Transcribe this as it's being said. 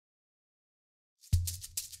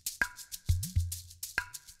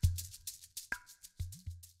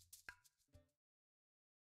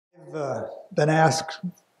I've been asked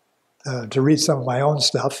to read some of my own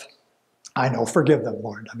stuff. I know, forgive them,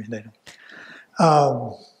 Lord. I mean, they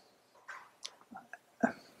don't.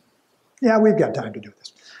 Yeah, we've got time to do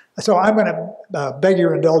this. So I'm going to beg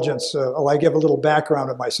your indulgence while I give a little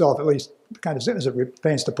background of myself, at least kind of as it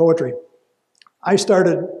pertains to poetry. I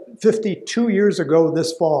started 52 years ago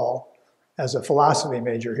this fall as a philosophy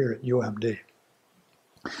major here at UMD.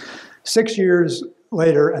 6 years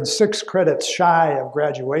later and 6 credits shy of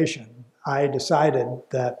graduation, I decided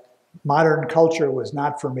that modern culture was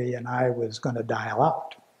not for me and I was going to dial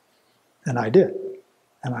out. And I did.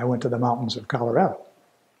 And I went to the mountains of Colorado.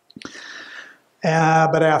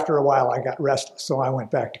 But after a while, I got restless, so I went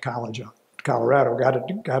back to college, Colorado,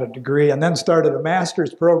 got a degree, and then started a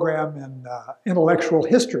master's program in intellectual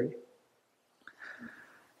history.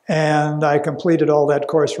 And I completed all that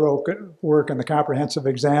coursework and the comprehensive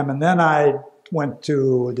exam, and then I went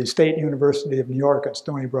to the State University of New York at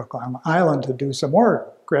Stony Brook Island to do some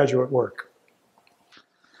more graduate work.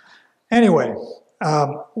 Anyway,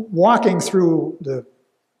 walking through the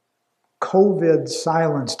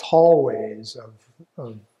COVID-silenced hallways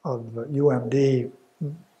of UMD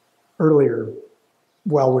earlier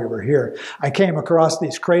while we were here, I came across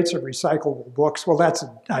these crates of recyclable books. Well,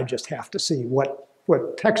 I just have to see what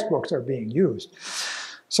textbooks are being used.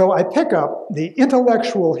 So I pick up the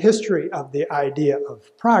intellectual history of the idea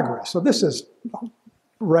of progress. So this is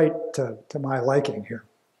right to my liking here.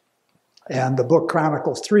 And the book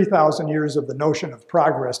chronicles 3,000 years of the notion of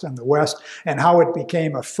progress in the West and how it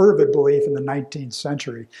became a fervid belief in the 19th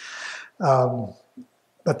century.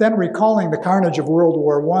 But then recalling the carnage of World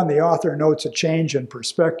War I, the author notes a change in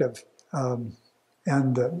perspective.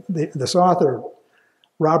 This author,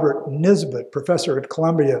 Robert Nisbet, professor at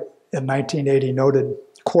Columbia in 1980, noted,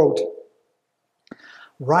 quote,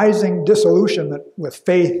 "Rising disillusionment with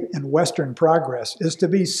faith in Western progress is to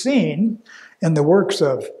be seen in the works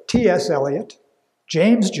of T.S. Eliot,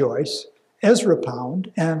 James Joyce, Ezra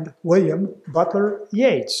Pound, and William Butler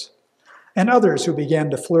Yeats, and others who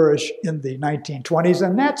began to flourish in the 1920s.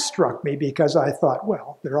 And that struck me because I thought,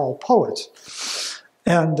 well, they're all poets.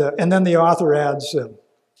 And then the author adds,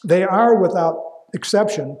 they are without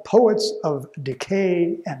exception poets of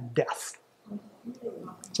decay and death.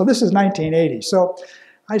 So this is 1980. So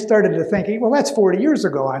I started to thinking, well, that's 40 years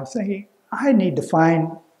ago. I'm thinking, I need to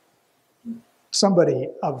find somebody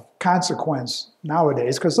of consequence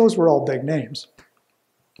nowadays, because those were all big names,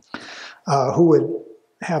 who would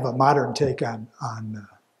have a modern take on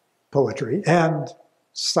poetry. And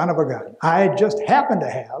son of a gun, I just happened to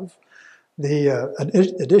have an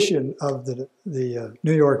edition of the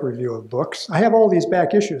New York Review of Books. I have all these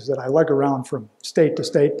back issues that I lug around from state to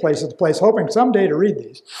state, place to place, hoping someday to read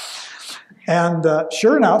these. And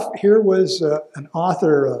sure enough, here was an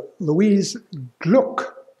author, Louise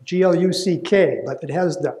Glück, G-L-U-C-K, but it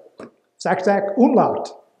has the zack umlaut.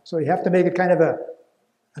 So you have to make it kind of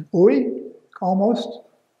an ui, almost.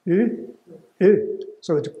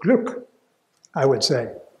 So it's Glück, I would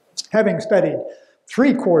say, having studied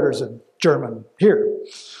 3/4 of German here.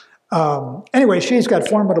 Anyway, she's got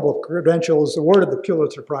formidable credentials, awarded the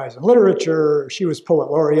Pulitzer Prize in Literature. She was poet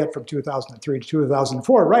laureate from 2003 to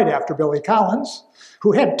 2004, right after Billy Collins,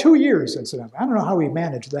 who had 2 years, incidentally. I don't know how he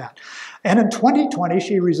managed that. And in 2020,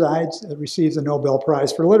 she receives the Nobel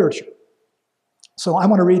Prize for Literature. So I'm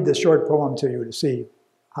going to read this short poem to you to see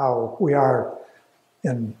how we are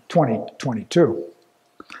in 2022.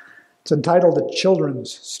 It's entitled A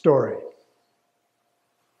Children's Story.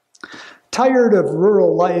 Tired of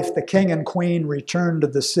rural life, the king and queen returned to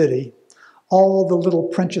the city, all the little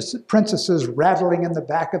princesses rattling in the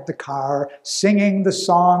back of the car, singing the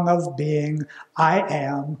song of being, I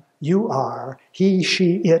am, you are, he,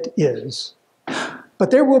 she, it is.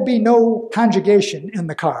 But there will be no conjugation in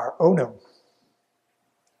the car, oh no.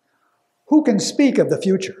 Who can speak of the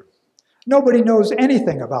future? Nobody knows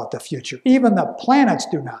anything about the future. Even the planets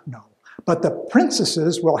do not know. But the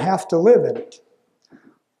princesses will have to live in it.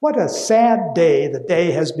 What a sad day the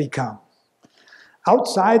day has become.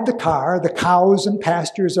 Outside the car, the cows and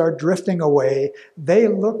pastures are drifting away. They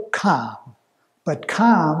look calm, but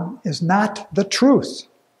calm is not the truth.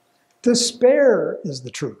 Despair is the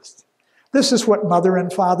truth. This is what mother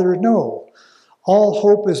and father know. All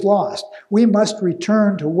hope is lost. We must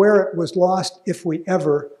return to where it was lost if we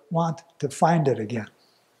ever want to find it again.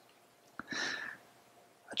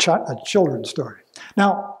 A children's story.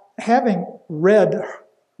 Now, having read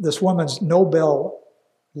this woman's Nobel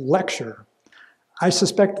lecture, I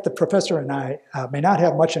suspect that the professor and I may not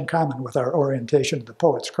have much in common with our orientation to the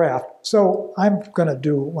poet's craft. So I'm going to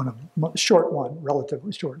do a short one,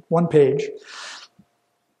 relatively short, 1 page,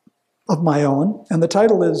 of my own, and the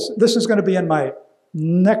title is, this is going to be in my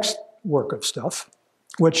next work of stuff,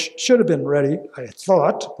 which should have been ready, I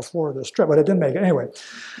thought, before this trip, but I didn't make it. Anyway,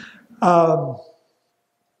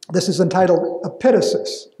 this is entitled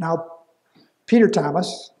Epitasis. Now, Peter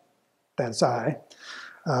Thomas, that's I,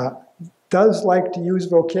 does like to use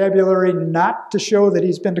vocabulary not to show that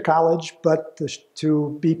he's been to college, but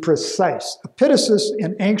to be precise. Epitasis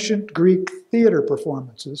in ancient Greek theater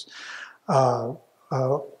performances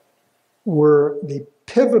were the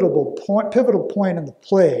pivotal point in the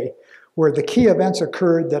play where the key events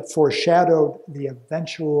occurred that foreshadowed the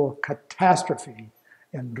eventual catastrophe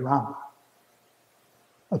in drama.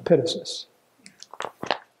 Epitasis.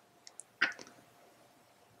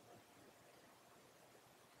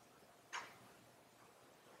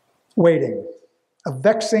 Waiting, a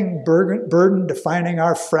vexing burden defining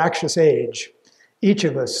our fractious age, each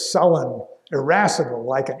of us sullen, irascible,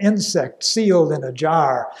 like an insect sealed in a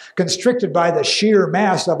jar, constricted by the sheer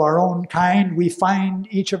mass of our own kind, we find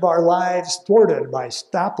each of our lives thwarted by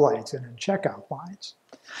stoplights and in checkout lines.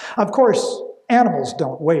 Of course, animals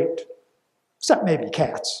don't wait, except maybe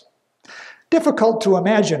cats. Difficult to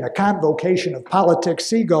imagine a convocation of politic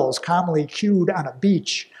seagulls calmly queued on a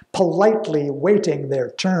beach, politely waiting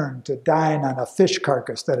their turn to dine on a fish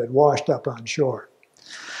carcass that had washed up on shore.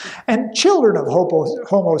 And children of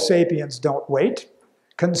Homo sapiens don't wait.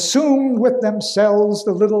 Consumed with themselves,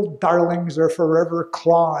 the little darlings are forever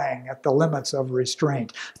clawing at the limits of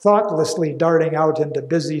restraint, thoughtlessly darting out into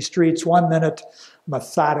busy streets one minute,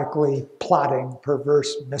 methodically plotting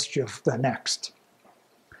perverse mischief the next.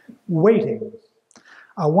 Waiting,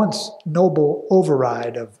 a once noble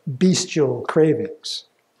override of bestial cravings.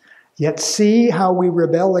 Yet see how we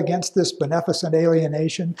rebel against this beneficent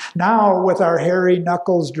alienation. Now, with our hairy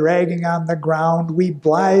knuckles dragging on the ground, we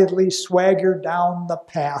blithely swagger down the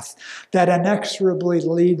path that inexorably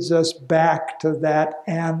leads us back to that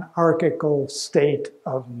anarchical state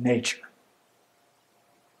of nature.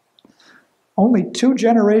 Only 2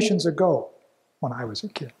 generations ago, when I was a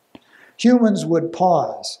kid, humans would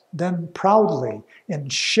pause, then proudly, in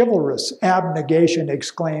chivalrous abnegation,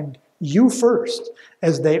 exclaimed, "You first,"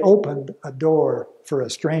 as they opened a door for a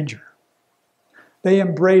stranger. They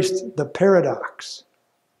embraced the paradox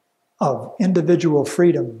of individual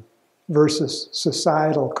freedom versus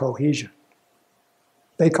societal cohesion.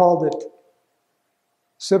 They called it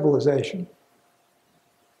civilization.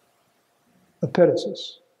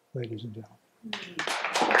 Epitasis, ladies and gentlemen.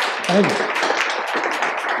 Thank you.